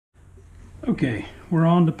Okay, we're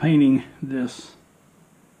on to painting this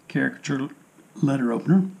caricature letter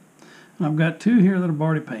opener. And I've got two here that I've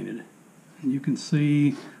already painted. And you can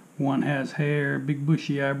see one has hair, big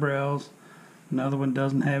bushy eyebrows. Another one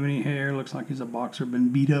doesn't have any hair. Looks like he's a boxer, been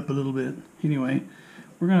beat up a little bit. Anyway,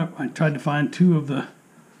 I tried to find two of the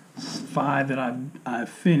five that I've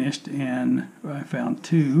finished, and I found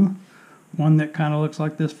two. One that kind of looks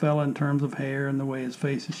like this fella in terms of hair and the way his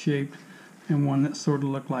face is shaped, and one that sort of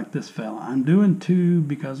looked like this fella. I'm doing two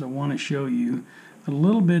because I want to show you a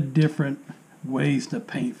little bit different ways to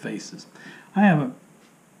paint faces. I have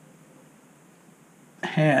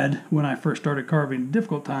had, when I first started carving, a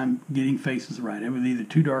difficult time getting faces right. It was either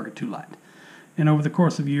too dark or too light. And over the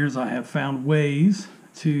course of years, I have found ways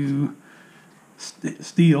to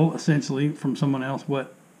steal, essentially, from someone else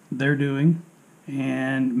what they're doing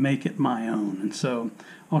and make it my own. And so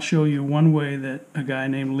I'll show you one way that a guy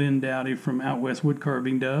named Lynn Dowdy from Out West Wood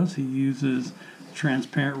Carving does. He uses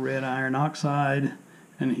transparent red iron oxide,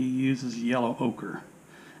 and he uses yellow ochre.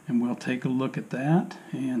 And we'll take a look at that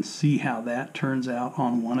and see how that turns out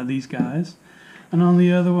on one of these guys. And on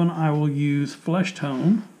the other one, I will use flesh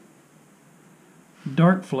tone,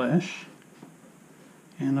 dark flesh,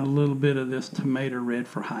 and a little bit of this tomato red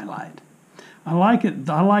for highlight. I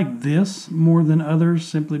like this more than others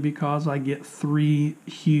simply because I get three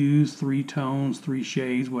hues, three tones, three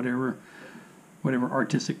shades, whatever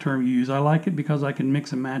artistic term you use. I like it because I can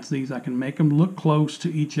mix and match these. I can make them look close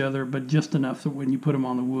to each other, but just enough that when you put them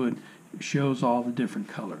on the wood, it shows all the different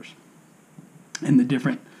colors and the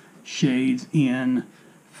different shades in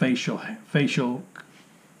facial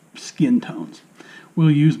skin tones. We'll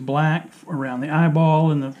use black around the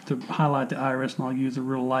eyeball and to highlight the iris, and I'll use a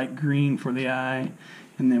real light green for the eye,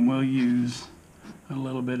 and then we'll use a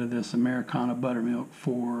little bit of this Americana buttermilk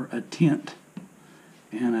for a tint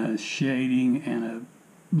and a shading and a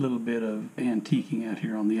little bit of antiquing out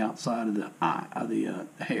here on the outside of the eye, of the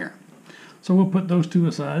hair. So we'll put those two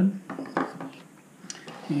aside,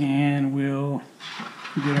 and we'll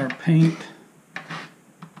get our paint.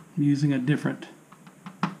 I'm using a different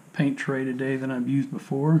paint tray today than I've used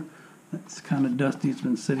before. That's kind of dusty. It's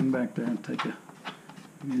been sitting back there. I'll take a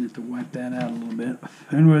minute to wipe that out a little bit.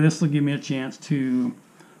 Anyway, this will give me a chance to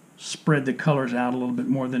spread the colors out a little bit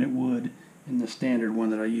more than it would in the standard one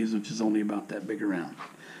that I use, which is only about that big around.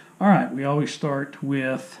 All right, we always start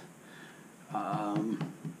with some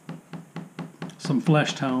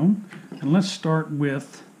flesh tone, and let's start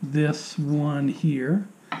with this one here.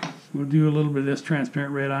 We'll do a little bit of this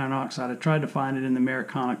transparent red iron oxide. I tried to find it in the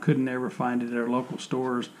Americana, couldn't ever find it at our local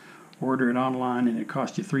stores. Order it online, and it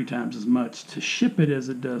costs you 3 times as much to ship it as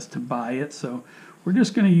it does to buy it. So we're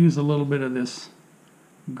just going to use a little bit of this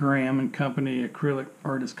Graham and Company acrylic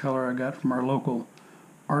artist color I got from our local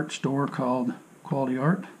art store called Quality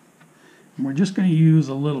Art. And we're just going to use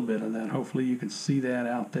a little bit of that. Hopefully you can see that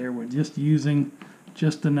out there. We're just using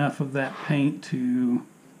just enough of that paint to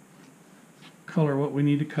color what we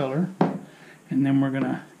need to color. And then we're going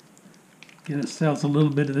to get ourselves a little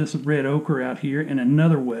bit of this red ochre out here in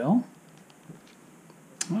another well.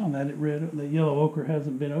 Well, the yellow ochre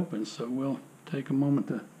hasn't been opened, so we'll take a moment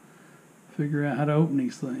to figure out how to open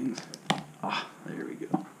these things. Ah, there we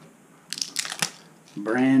go.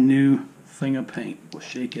 Brand new thing of paint. We'll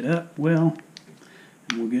shake it up well,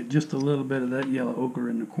 and we'll get just a little bit of that yellow ochre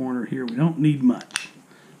in the corner here. We don't need much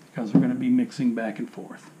because we're going to be mixing back and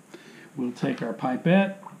forth. We'll take our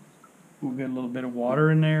pipette. We'll get a little bit of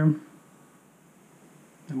water in there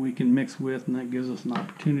that we can mix with, and that gives us an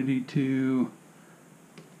opportunity to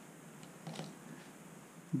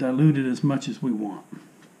dilute it as much as we want.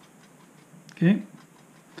 Okay,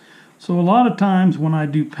 so a lot of times when I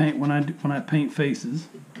do paint, when I paint faces,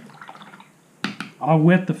 I'll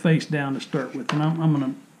wet the face down to start with, and I'm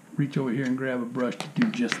going to reach over here and grab a brush to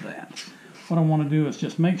do just that. What I want to do is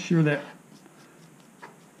just make sure that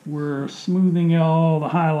we're smoothing all the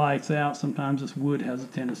highlights out. Sometimes this wood has a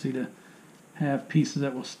tendency to have pieces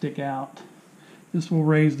that will stick out. This will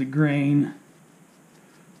raise the grain,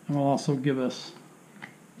 and will also give us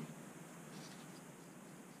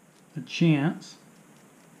a chance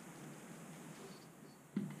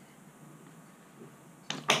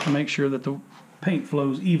to make sure that the paint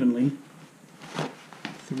flows evenly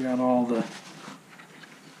throughout all the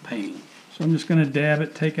painting. So I'm just going to dab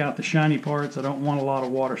it, take out the shiny parts. I don't want a lot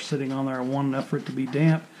of water sitting on there. I want enough for it to be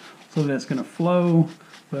damp so that it's going to flow,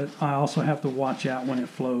 but I also have to watch out when it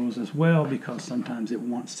flows as well, because sometimes it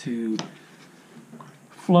wants to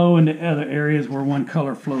flow into other areas where one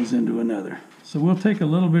color flows into another. So we'll take a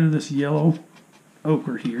little bit of this yellow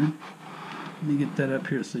ochre here. Let me get that up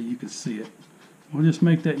here so you can see it. We'll just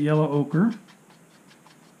make that yellow ochre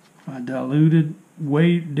I diluted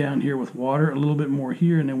way down here with water, a little bit more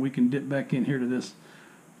here, and then we can dip back in here to this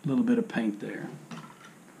little bit of paint there.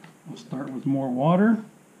 We'll start with more water,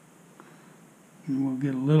 and we'll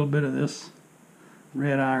get a little bit of this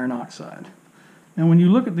red iron oxide. Now when you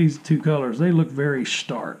look at these two colors, they look very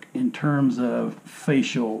stark in terms of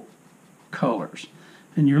facial colors.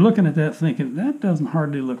 And you're looking at that thinking, that doesn't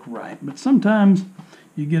hardly look right. But sometimes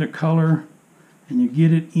you get a color and you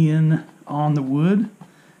get it in on the wood,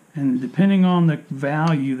 and depending on the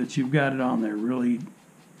value that you've got it on there, really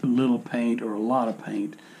a little paint or a lot of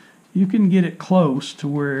paint, you can get it close to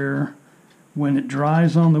where when it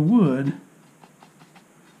dries on the wood,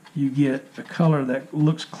 you get a color that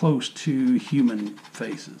looks close to human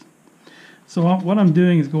faces. So what I'm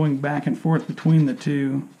doing is going back and forth between the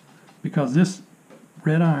two, because this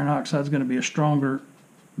red iron oxide is going to be a stronger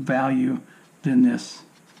value than this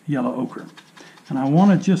yellow ochre. And I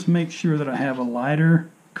want to just make sure that I have a lighter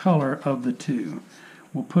color of the two.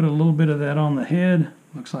 We'll put a little bit of that on the head.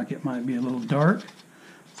 Looks like it might be a little dark.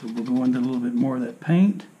 So we'll go into a little bit more of that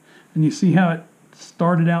paint. And you see how it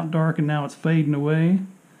started out dark and now it's fading away.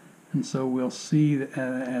 And so we'll see that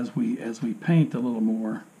as we paint a little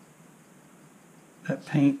more, that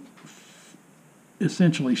paint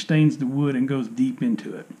essentially stains the wood and goes deep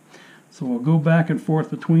into it. So we'll go back and forth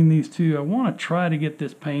between these two. I want to try to get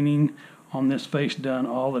this painting on this face done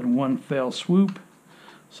all in one fell swoop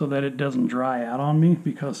so that it doesn't dry out on me,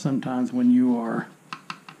 because sometimes when you are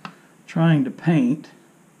trying to paint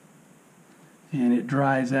and it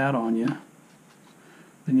dries out on you,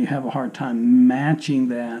 then you have a hard time matching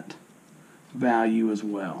that value as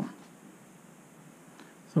well.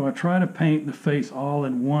 So I try to paint the face all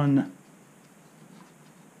in one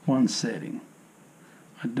setting.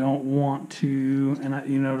 I don't want to, and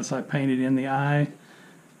you notice I painted in the eye.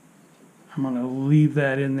 I'm going to leave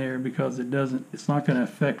that in there because it's not going to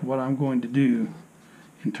affect what I'm going to do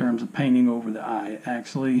in terms of painting over the eye. It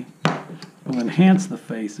actually will enhance the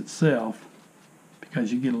face itself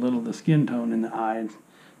because you get a little of the skin tone in the eye.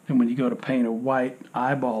 And when you go to paint a white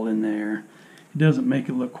eyeball in there, it doesn't make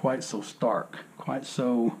it look quite so stark, quite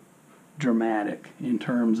so dramatic in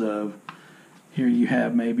terms of, here you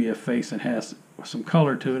have maybe a face that has some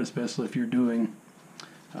color to it, especially if you're doing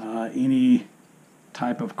any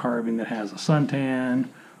type of carving that has a suntan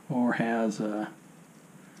or has a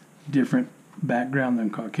different background than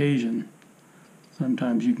Caucasian.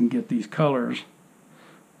 Sometimes you can get these colors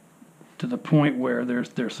to the point where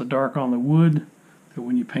they're so dark on the wood that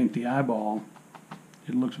when you paint the eyeball,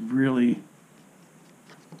 it looks really,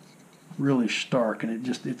 really stark, and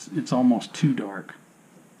it's almost too dark,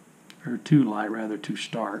 or too light rather, too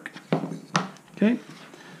stark. Okay,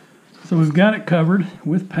 so we've got it covered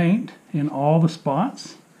with paint in all the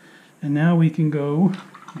spots, and now we can go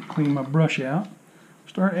and clean my brush out,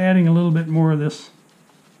 start adding a little bit more of this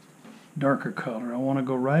darker color. I want to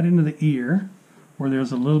go right into the ear where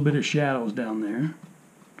there's a little bit of shadows down there.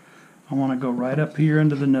 I want to go right up here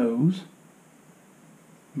under the nose,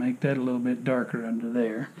 make that a little bit darker under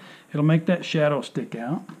there. It'll make that shadow stick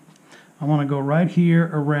out. I want to go right here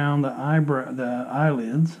around the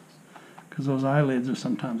eyelids, because those eyelids are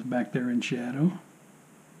sometimes back there in shadow.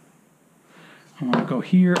 I want to go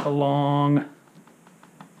here along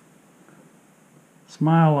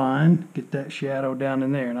smile line, get that shadow down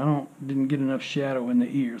in there, and I didn't get enough shadow in the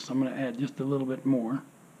ear, so I'm going to add just a little bit more.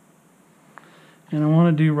 And I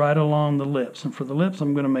want to do right along the lips, and for the lips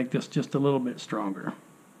I'm going to make this just a little bit stronger.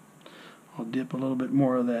 I'll dip a little bit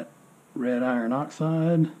more of that red iron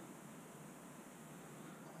oxide,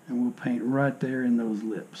 and we'll paint right there in those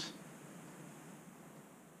lips.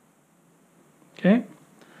 Okay,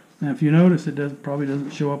 now if you notice, it probably doesn't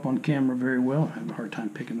show up on camera very well. I have a hard time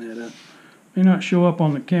picking that up. May not show up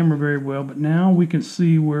on the camera very well, but now we can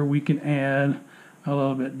see where we can add a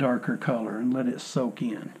little bit darker color and let it soak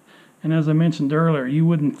in. And as I mentioned earlier, you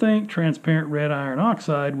wouldn't think transparent red iron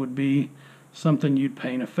oxide would be something you'd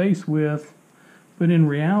paint a face with, but in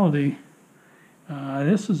reality,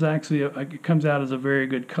 this is actually it comes out as a very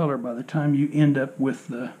good color by the time you end up with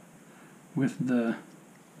the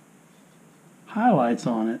highlights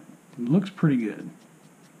on it. It looks pretty good.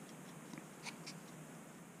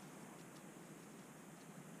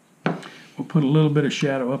 We'll put a little bit of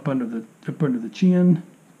shadow up under the chin,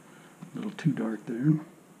 a little too dark there.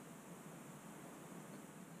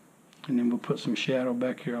 And then we'll put some shadow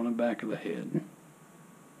back here on the back of the head.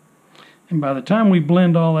 And by the time we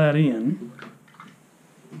blend all that in,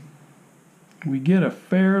 we get a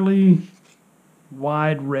fairly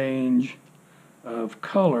wide range of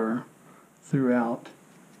color throughout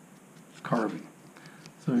carving.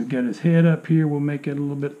 So we've got his head up here. We'll make it a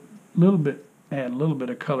little bit add a little bit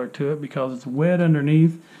of color to it because it's wet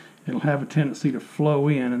underneath. It'll have a tendency to flow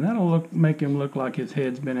in, and that'll make him look like his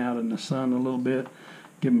head's been out in the sun a little bit.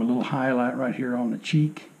 Give him a little highlight right here on the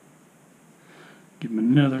cheek. Give him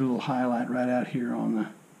another little highlight right out here on the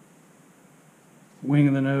wing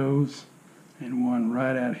of the nose, and one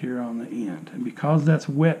right out here on the end. And because that's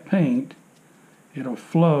wet paint, it'll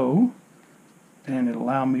flow, and it'll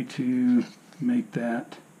allow me to make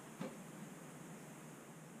that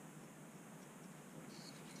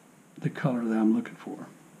the color that I'm looking for.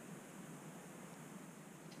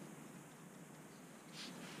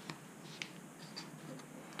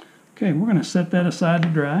 Okay, we're going to set that aside to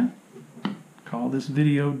dry. Call this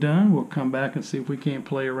video done. We'll come back and see if we can't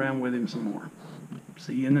play around with him some more.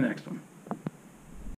 See you in the next one.